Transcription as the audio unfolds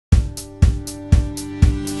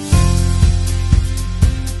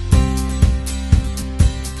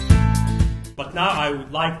But now I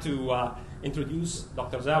would like to introduce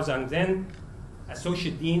Dr. Zhongzhen,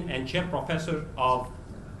 Associate Dean and Chair Professor of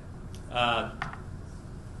SCM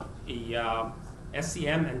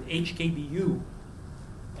and HKBU.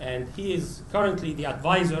 And he is currently the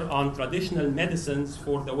advisor on traditional medicines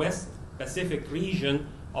for the West Pacific region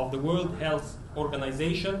of the World Health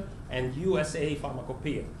Organization and USA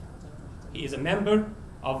Pharmacopoeia. He is a member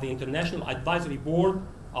of the International Advisory Board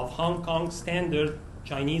of Hong Kong Standard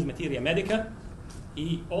Chinese Materia Medica.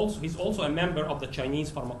 He's also a member of the Chinese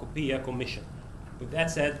Pharmacopoeia Commission. With that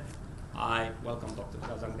said, I welcome Dr.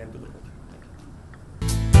 Zhao to the podium.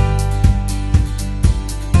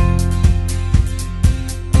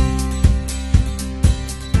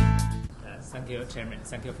 Thank you, Chairman.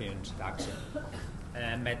 Thank you for your introduction.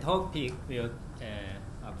 My topic will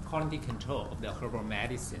quality control of the herbal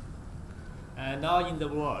medicine. Now in the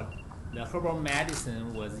world, the herbal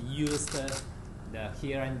medicine was used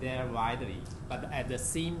here and there widely, but at the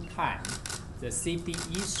same time, the safety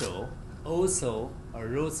issue also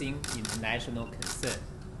arousing international concern.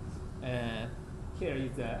 Here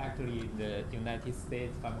is actually the United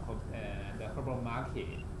States the herbal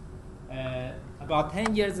market. About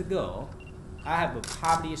 10 years ago, I have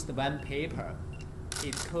published one paper.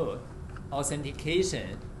 It's called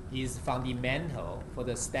Authentication is Fundamental for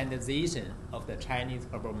the Standardization of the Chinese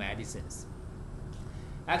Herbal Medicines.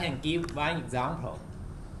 I can give one example.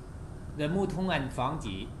 The mutong and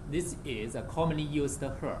fungi, this is a commonly used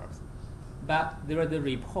herb, but there is a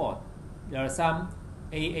report there are some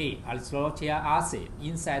AA, allyl acid,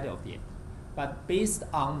 inside of it. But based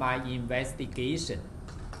on my investigation,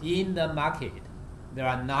 in the market, there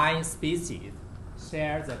are 9 species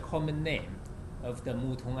share the common name of the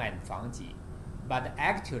mutong and fungi, but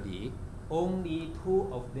actually only 2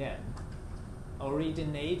 of them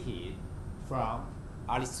originated from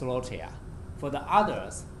Aristolochia. For the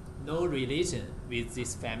others, no relation with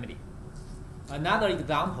this family. Another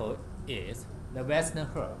example is the Western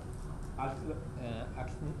herb,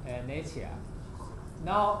 Echinacea.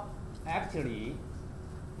 Now, actually,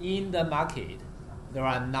 in the market, there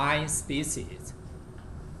are 9 species.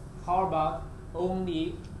 How about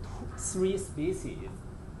only 3 species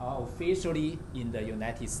are officially in the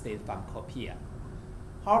United States Pharmacopoeia?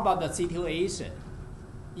 How about the situation?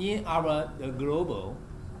 In the global,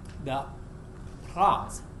 the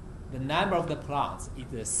plants, the number of the plants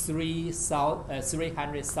is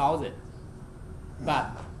 300,000,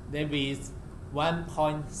 but there is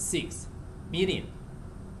 1.6 million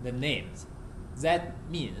the names. That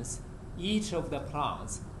means each of the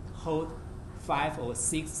plants hold 5 or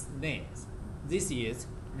 6 names. This is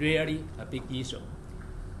really a big issue.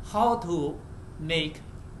 How to make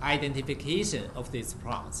identification of these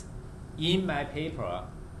plants? In my paper,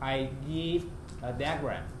 I give a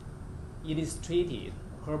diagram illustrated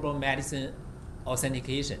herbal medicine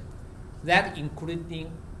authentication that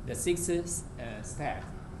including the 6 steps.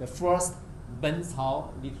 The first,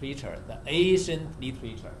 Bencao literature, the Asian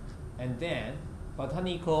literature, and then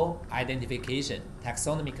botanical identification,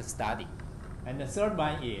 taxonomic study. And the third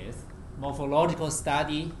one is morphological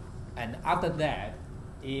study, and after that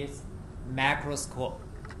is macroscopic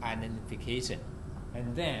identification.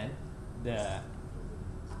 And then the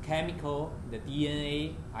chemical, the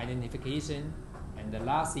DNA identification, and the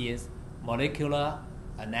last is molecular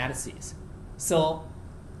analysis. So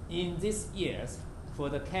in these years, for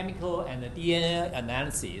the chemical and the DNA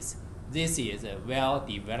analysis, this is a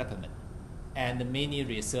well-development, and many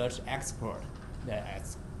research experts,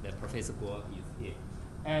 as the Professor Guo is here.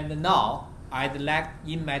 And now,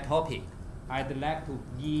 in my topic, I'd like to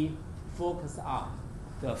focus on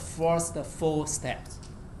the first 4 steps.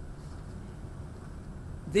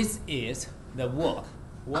 This is the work,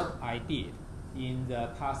 what I did in the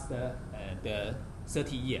past the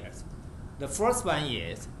 30 years. The first one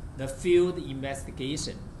is the field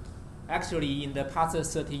investigation. Actually, in the past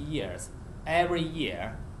 30 years, every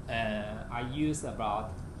year, I use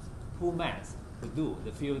about 2 months to do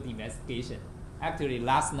the field investigation. Actually,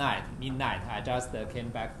 last night, midnight, I just came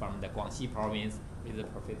back from the Guangxi province with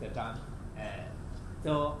Professor Zhang.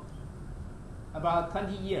 So about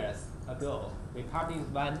 20 years ago, we published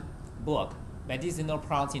one book, Medicinal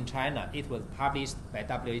Plants in China. It was published by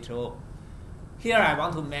WHO. Here I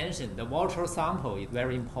want to mention the water sample is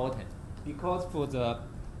very important because for the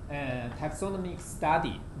taxonomic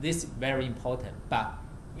study, this is very important, but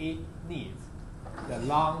it needs the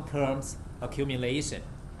long-term accumulation.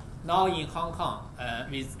 Now in Hong Kong,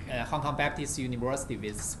 with Hong Kong Baptist University,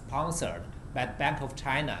 with sponsored by Bank of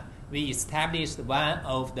China, we established one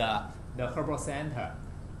of the herbal center,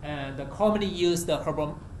 and the commonly used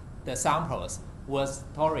herbal samples was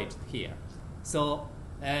stored here. So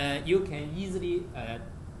You can easily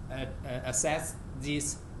access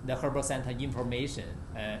this, the Herbal Center information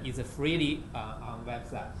is freely on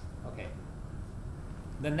website. Okay.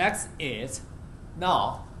 The next is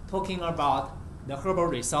now talking about the herbal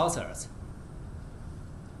resources.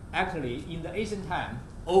 Actually, in the ancient time,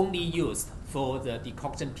 only used for the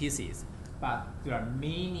decoction pieces, but there are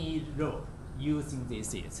many routes using these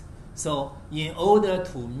seeds. So in order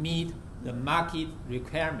to meet the market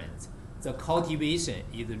requirements, the cultivation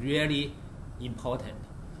is really important.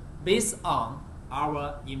 Based on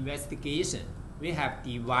our investigation, we have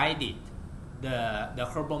divided the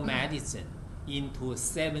herbal medicine into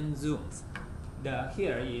 7 zones.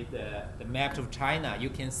 Here is the map of China. You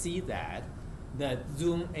can see that the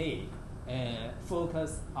zone A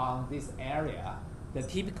focus on this area. The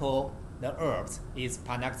typical herbs is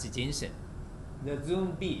Pharmacognosy. The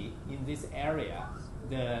zone B in this area,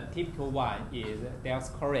 the typical one is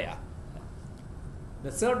Korea.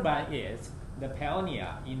 The third one is the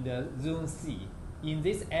pioneer in the zone C. In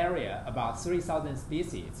this area, about 3,000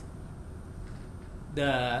 species.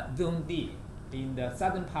 The zone D in the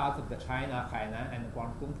southern part of the China, Hainan and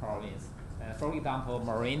Guangdong province, for example,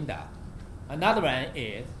 Morinda. Another one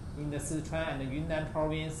is in the Sichuan and Yunnan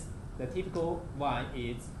province. The typical one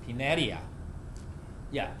is Pinelia.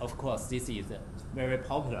 Yeah, of course, this is very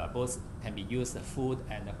popular. Both can be used as food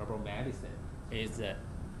and herbal medicine. Is the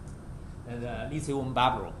Lithium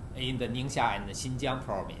bubble in the Ningxia and the Xinjiang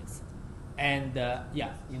province. And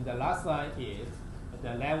in the last one is the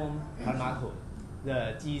Levum Palmatum,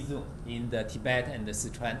 the Ji zone in the Tibet and the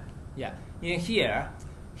Sichuan. Yeah, in here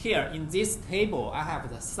in this table, I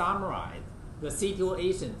have summarized the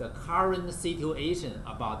situation, the current situation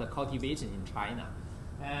about the cultivation in China.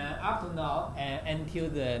 Up to now, until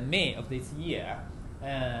the May of this year,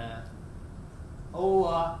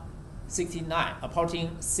 over 69,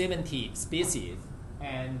 approaching 70 species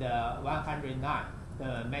and 109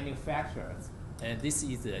 the manufacturers. This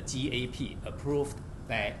is a GAP approved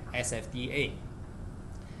by SFDA.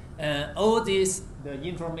 All this, the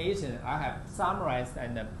information I have summarized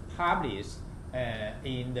and published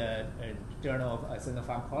in the Journal of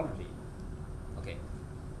Pharmacology. Okay.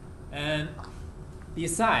 And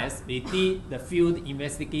besides, we did the field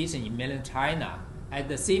investigation in mainland China. At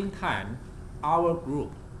the same time, our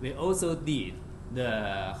group, we also did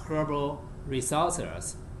the herbal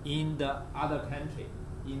resources in the other country.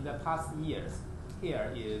 In the past years,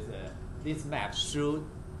 here is this map shows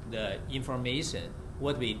the information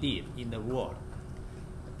what we did in the world.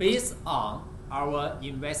 Based on our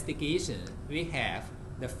investigation, we have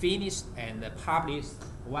the finished and published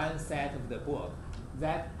one set of the book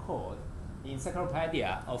that called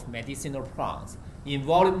Encyclopedia of Medicinal Plants. In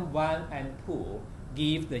volume 1 and 2,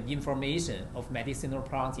 give the information of medicinal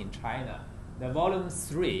plants in China. The volume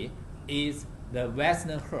 3 is the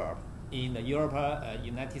Western herb in the Europe,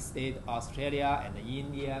 United States, Australia, and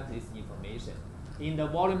India, this information. In the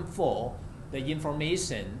volume 4, the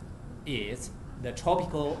information is the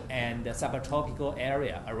tropical and the subtropical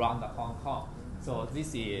area around Hong Kong. So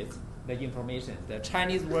this is the information. The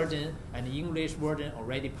Chinese version and the English version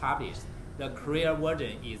already published. The Korean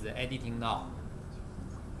version is editing now.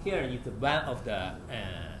 Here is one of the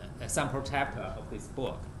sample chapter of this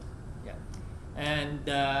book. Yeah. And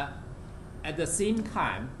at the same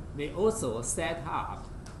time, they also set up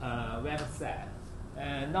a website.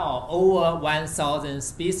 Now over 1,000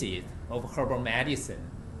 species of herbal medicine.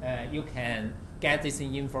 You can get this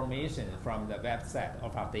information from the website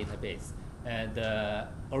of our database. The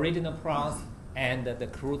original plants and the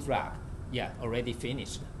crude drug, already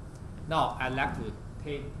finished. Now I'd like to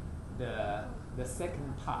take the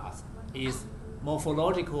second part is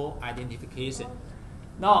morphological identification.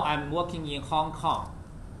 Now I'm working in Hong Kong.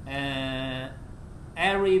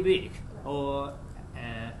 Every week or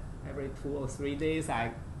every 2 or 3 days,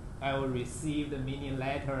 I will receive the many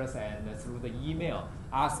letters and through the email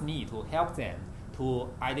ask me to help them to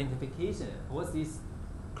identification. What's this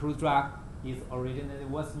crude drug is originally?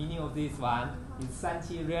 What's meaning of this one? Is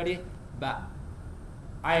Sanqi really? But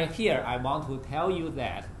I want to tell you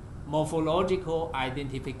that morphological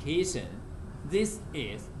identification, this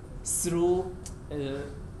is through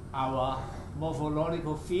our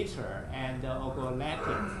morphological feature and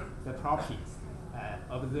organoleptic, the properties,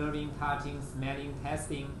 observing, touching, smelling,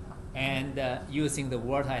 testing, and using the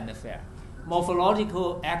water and the fire.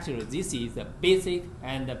 Morphological, actually, this is the basic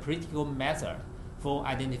and the critical method for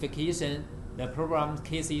identification the problem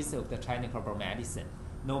cases of the Chinese herbal medicine,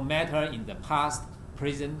 no matter in the past,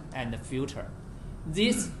 present, and the future.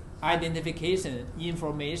 This identification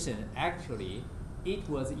information, actually, it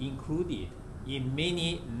was included in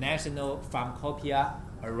many national pharmacopoeia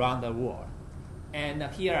around the world. And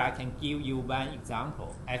here I can give you one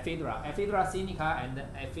example, ephedra. Ephedra sinica and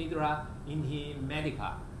ephedra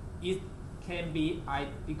intimedica. It can be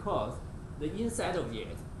because the inside of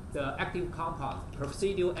it, the active compounds,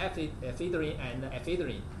 procedural ephedrine and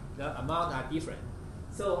ephedrine, the amount are different.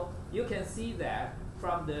 So you can see that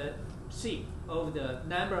from the shape of the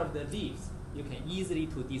number of the leaves, you can easily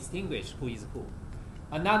to distinguish who is who.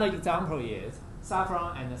 Another example is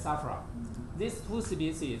saffron and saffron. These two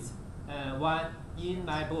species, one in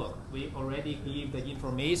my book, we already give the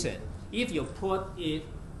information. If you put it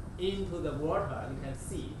into the water, you can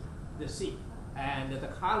see the shape and the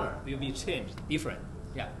color will be changed different.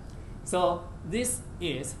 Yeah. So this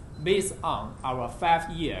is based on our 5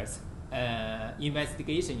 years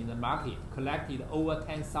investigation in the market, collected over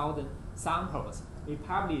 10,000 samples. We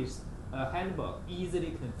published a handbook,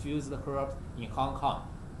 easily confused herbs in Hong Kong,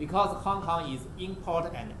 because Hong Kong is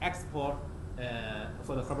import and export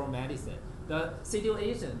for the herbal medicine. The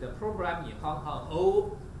situation, the program in Hong Kong,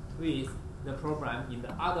 all with the program in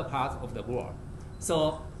the other parts of the world.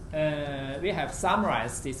 So we have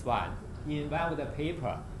summarized this one in one of the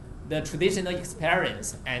paper, the traditional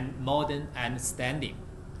experience and modern understanding.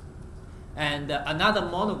 And another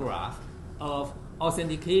monograph of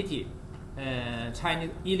authenticated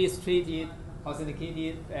Chinese illustrated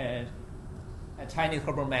authenticated Chinese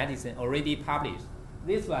herbal medicine already published.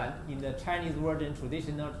 This one in the Chinese version,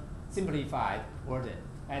 traditional simplified version,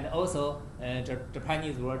 and also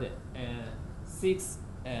Japanese version. 6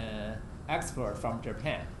 experts from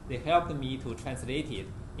Japan, they helped me to translate it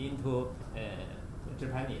into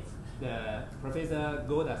Japanese. The Professor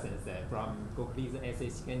Goda-sensei from Gokuri's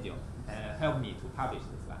SH Kenjo helped me to publish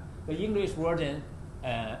this one. The English version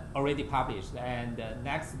already published, and the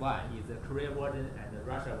next one is the Korean version and the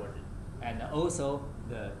Russia version, and also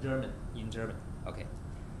the German in German. Okay.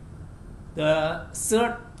 The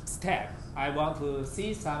third step, I want to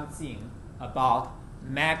say something about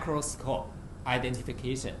macroscope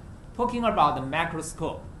identification. Talking about the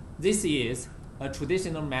macroscope, this is a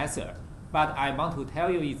traditional method, but I want to tell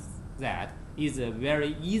you is that it's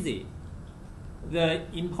very easy. The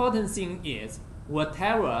important thing is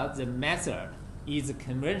whatever the method is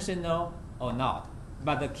conventional or not,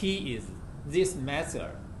 but the key is this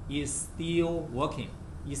method is still working,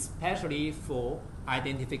 especially for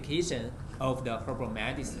identification of the herbal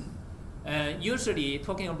medicine. Usually,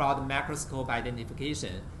 talking about macroscope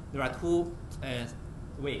identification, there are two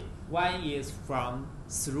ways. One is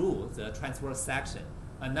through the transverse section.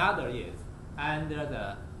 Another is under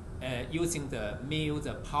the using the meal,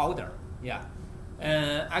 the powder. Yeah,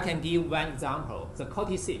 I can give one example. The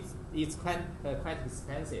cortices is quite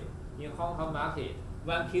expensive in Hong Kong market.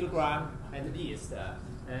 1 kilogram at least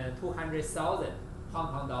 200,000 Hong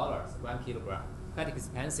Kong dollars. 1 kilogram, quite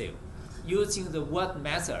expensive. Using the word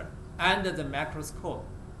method under the macroscope,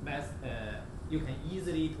 you can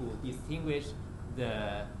easily to distinguish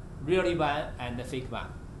the really one and the fake one.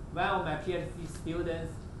 One of my PhD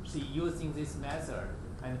students, she using this method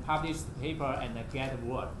and published the paper and get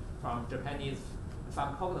award from Japanese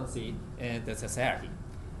Pharmacognosy the society.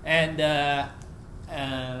 And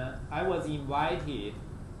I was invited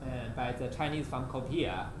by the Chinese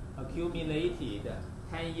Pharmacopoeia, accumulated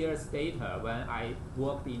 10 years data when I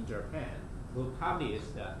worked in Japan, to publish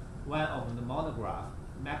one of the monograph,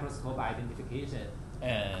 macroscope identification,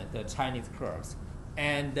 the Chinese curves.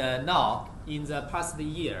 And now, in the past 10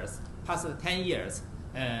 years,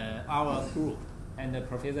 our group and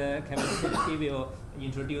Professor Kevin will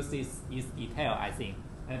introduce this in detail, I think.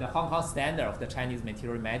 The Hong Kong standard of the Chinese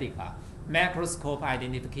Material Medica, macroscope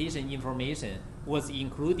identification information was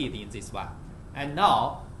included in this one. And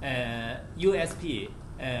now, USP,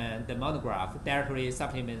 the monograph, Dietary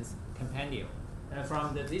Supplements Compendium,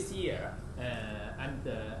 from this year, and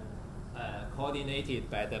coordinated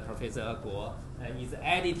by the Professor Guo, is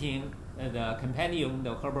editing the compendium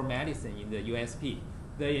of herbal medicine in the USP.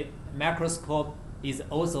 The macroscope is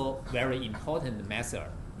also very important method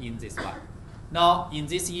in this one. Now, in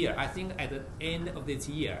this year, I think at the end of this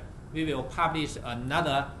year, we will publish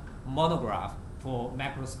another monograph for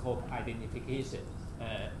macroscope identification.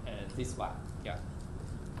 This one, yeah.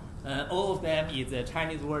 All of them is the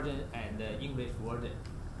Chinese version and the English version.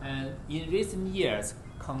 And in recent years,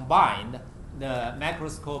 combined the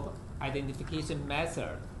macroscope identification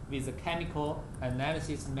method with the chemical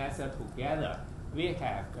analysis method together, we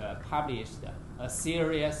have published a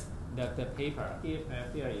series of the paper.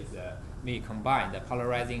 Here is we combine the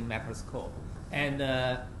polarizing macroscope.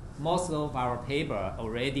 And most of our paper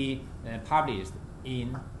already published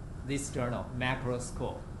in this journal,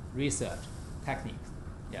 Macroscope Research Techniques.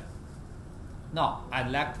 Yeah. Now,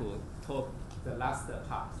 I'd like to talk the last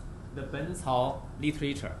part, the 本草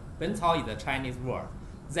literature. 本草is a Chinese word.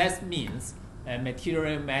 That means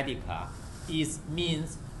materia medica. It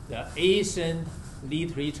means the ancient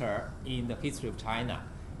literature in the history of China.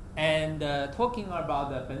 And talking about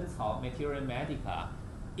the 本草 materia medica,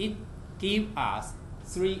 it gives us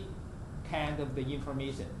three kinds of the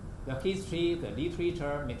information: the history, the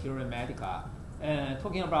literature, materia medica.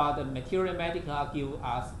 Talking about the materia medica gives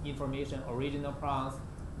us information: original plants,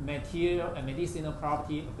 material and medicinal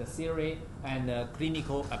property of the theory, and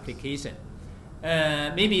clinical application.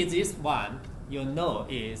 Maybe this one you know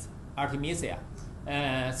is Artemisia.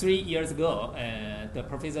 3 years ago, the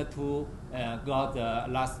Professor Tu got the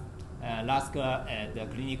Lasker and the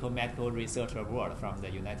Clinical Medical Research Award from the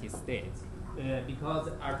United States because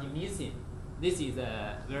artemisinin, this is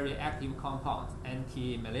a very active compound,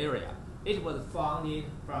 anti-malaria. It was founded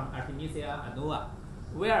from Artemisia annua.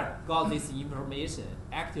 Where got this information?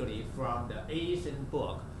 Actually from the Asian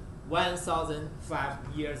book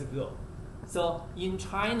 1,005 years ago. So in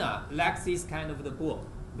China, like this kind of the book,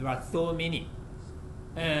 there are so many.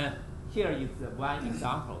 Here is one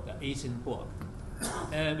example, the Asian book.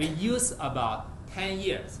 We use about 10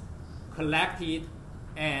 years, collected,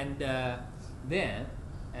 and then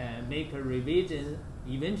make a revision,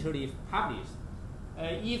 eventually published.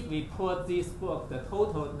 If we put this book, the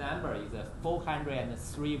total number is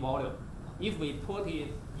 403 volumes. If we put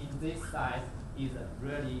it in this size, it's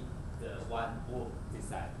really the one book, this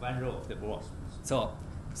size, one row of the book. So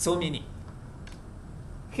many.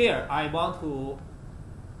 Here, I want to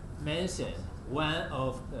mention one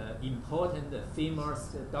of the important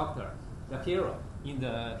famous doctor, the hero in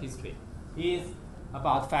the history. He is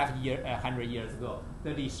about 100 years ago,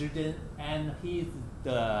 the Li Shizhen, and he's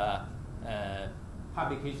the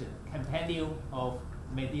publication, Compendium of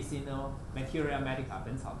Medicinal Materia Medica,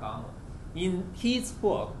 本草纲目. In his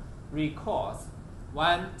book, records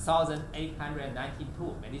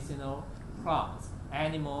 1,892 medicinal plants,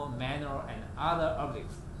 animal, mineral, and other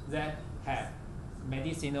objects that have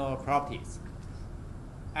medicinal properties.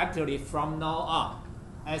 Actually, from now on,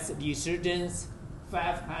 as Li Shizhen's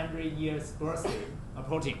 500 years birthday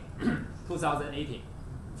approaching, 2018,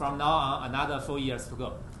 from now on, another 4 years to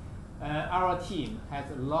go, our team has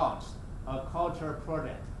launched a culture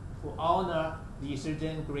project to honor Li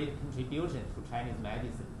Shizhen's great contribution to Chinese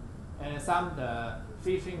medicine. Some of the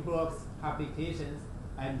featuring books, publications,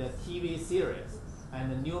 and the TV series,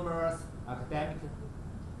 and numerous academic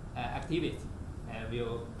activities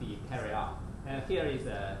will be carried out. Here is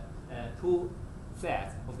 2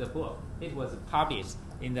 sets of the book. It was published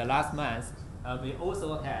in the last month. We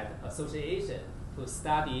also had association to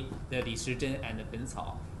study the Li Shizhen and the 本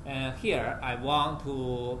草. Here I want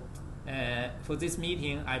to, for this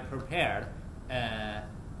meeting, I prepared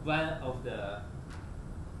one of the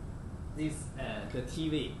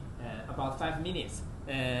TV about 5 minutes.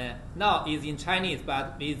 Now it's in Chinese,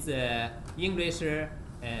 but with English the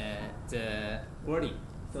wording.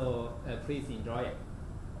 So please enjoy it.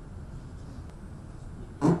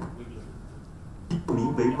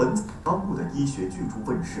 名为《本草纲目》的医学巨著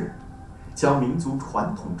问世，将民族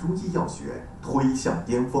传统中医药学推向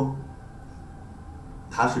巅峰。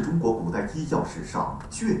它是中国古代医药史上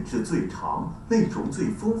卷帙最长、内容最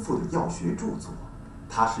丰富的药学著作。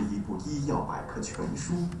它是一部医药百科全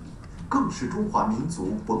书，更是中华民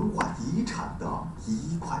族文化遗产的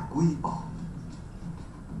一块瑰宝。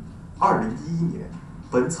2011年，《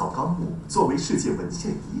本草纲目》作为世界文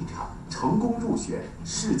献遗产，成功入选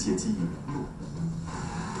世界记忆名录。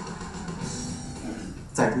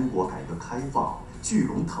在中国改革开放、聚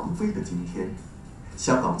龙腾飞的今天，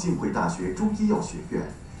香港浸会大学中医药学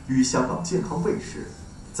院与香港健康卫视，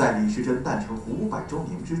在李时珍诞辰500周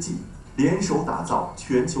年之际，联手打造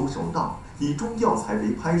全球首档以中药材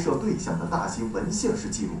为拍摄对象的大型文献式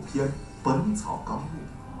纪录片《本草纲目》。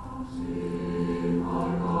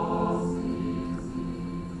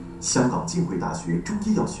香港浸会大学中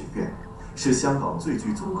医药学院是香港最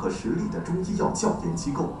具综合实力的中医药教研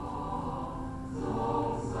机构。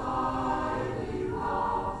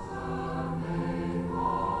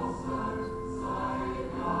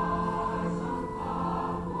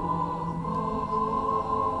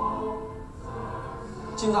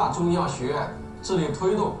京大中医药学院致力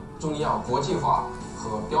推动中医药国际化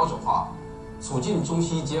和标准化，促进中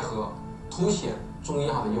西医结合，凸显中医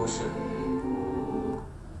药的优势。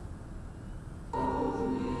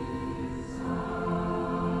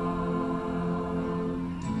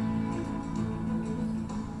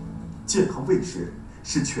健康卫视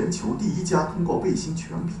是全球第一家通过卫星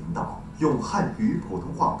全频道用汉语普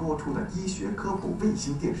通话播出的医学科普卫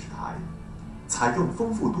星电视台，采用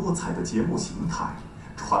丰富多彩的节目形态，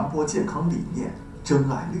传播健康理念，珍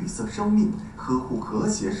爱绿色生命，呵护和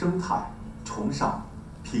谐生态，崇尚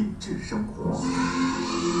品质生活。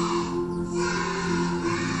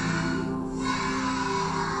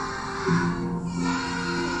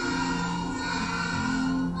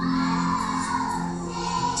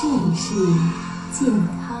这里是健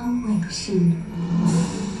康卫视。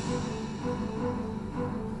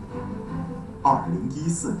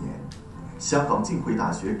2014年，香港浸会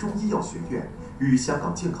大学中医药学院与香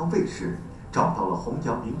港健康卫视找到了弘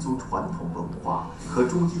扬民族传统文化和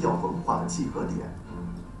中医药文化的契合点。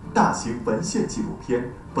大型文献纪录片《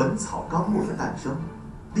本草纲目》的诞生，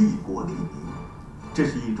利国利民，这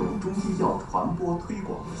是一种中医药传播推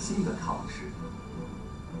广的新的尝试。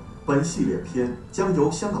本系列片将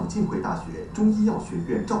由香港浸会大学中医药学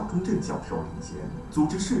院赵忠镇教授领衔，组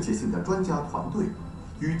织世界性的专家团队，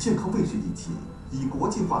与健康卫视一起，以国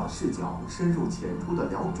际化的视角，深入浅出地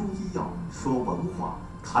聊中医药，说文化，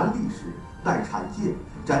谈历史，带产业，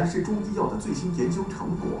展示中医药的最新研究成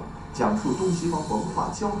果，讲述东西方文化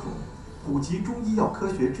交融，普及中医药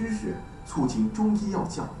科学知识，促进中医药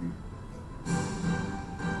教育。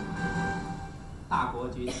大国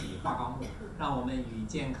崛起化纲目，让我们与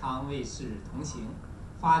健康卫视同行，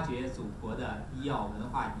发掘祖国的医药文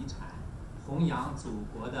化遗产，弘扬祖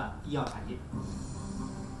国的医药产业。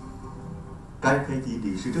该片以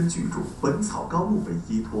李时珍巨著《本草纲目》为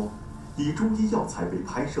依托，以中医药材为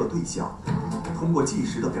拍摄对象，通过纪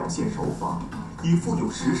实的表现手法，以富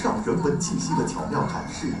有时尚人文气息的巧妙展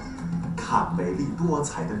示，看美丽多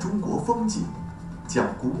彩的中国风景，讲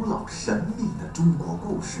古老神秘的中国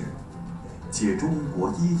故事，解中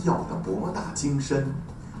国医药的博大精深，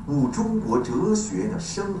悟中国哲学的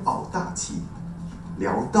深奥大气，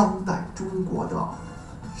聊当代中国的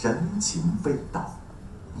人情味道。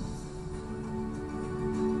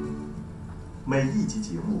每一集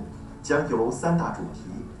节目将由3大主题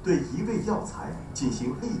对一味药材进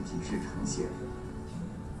行立体式呈现。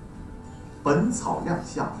本草亮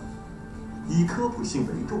相，以科普性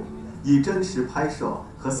为重，以真实拍摄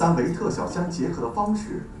和3维特效相结合的方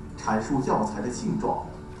式，阐述药材的性状、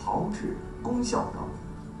炮制、功效等，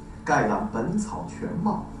概览本草全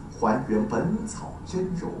貌，还原本草真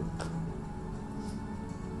容。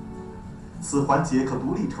此环节可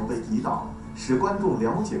独立成为一档使观众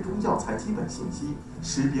了解中药材基本信息、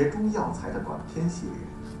识别中药材的短片系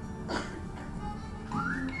列。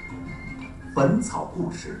本草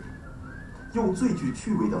故事，用最具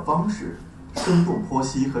趣味的方式，生动剖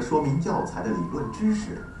析和说明药材的理论知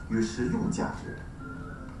识与实用价值，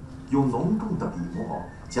用浓重的笔墨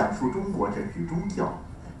讲述中国人与中药、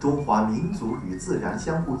中华民族与自然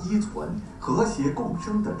相互依存、和谐共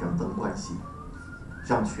生的人文关系，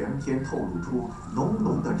让全片透露出浓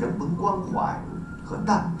浓的人文关怀和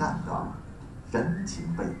淡淡的人情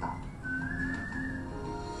味道。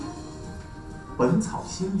本草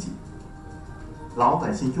心经，老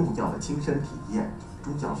百姓用药的亲身体验，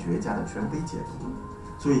中药学家的权威解读，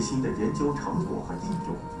最新的研究成果和应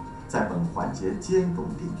用，在本环节兼容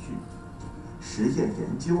并蓄。实验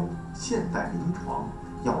研究、现代临床、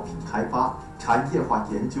药品开发、产业化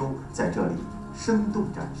研究在这里生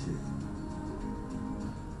动展示。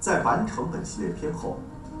在完成本系列片后，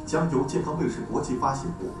将由健康卫视国际发行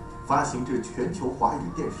部发行至全球华语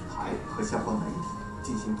电视台和相关媒体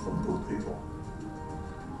进行同步推广。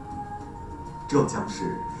这将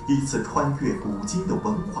是一次穿越古今的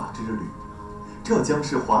文化之旅，这将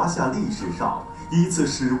是华夏历史上一次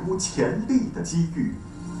史无前例的机遇。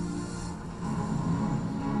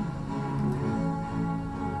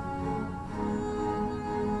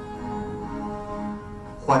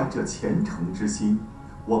怀着虔诚之心，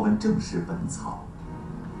我们正视本草；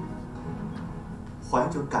怀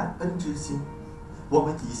着感恩之心，我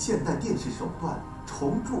们以现代电视手段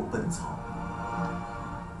重铸本草；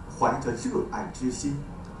怀着热爱之心，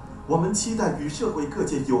我们期待与社会各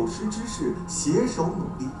界有识之士携手努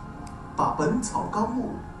力，把《本草纲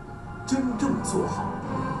目》真正做好。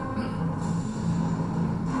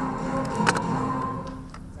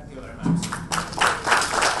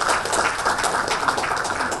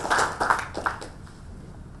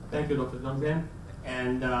Thank you, Dr. Zhongzhen.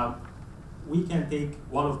 And we can take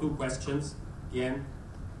 1 or 2 questions again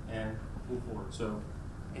and move forward. So,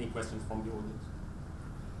 any questions from the audience?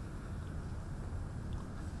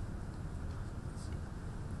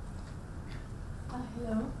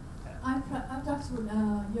 Hello, I'm Dr.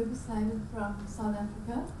 Yogi Simon from South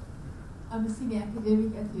Africa. I'm a senior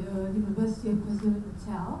academic at the University of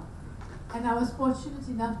KwaZulu-Natal. And I was fortunate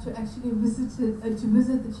enough to actually visit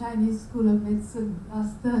the Chinese School of Medicine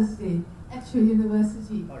last Thursday at your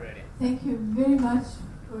university. Already. Thank you very much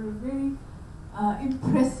for a very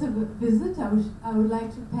impressive visit. I would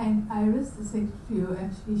like to thank Iris, the secretary, who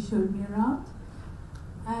actually showed me around.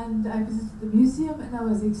 And I visited the museum, and I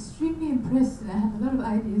was extremely impressed, and I have a lot of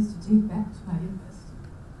ideas to take back to my university.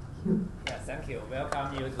 Thank you. Yeah, thank you.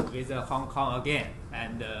 Welcome you to visit Hong Kong again,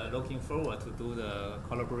 and looking forward to do the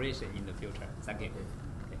collaboration in the future. Thank you.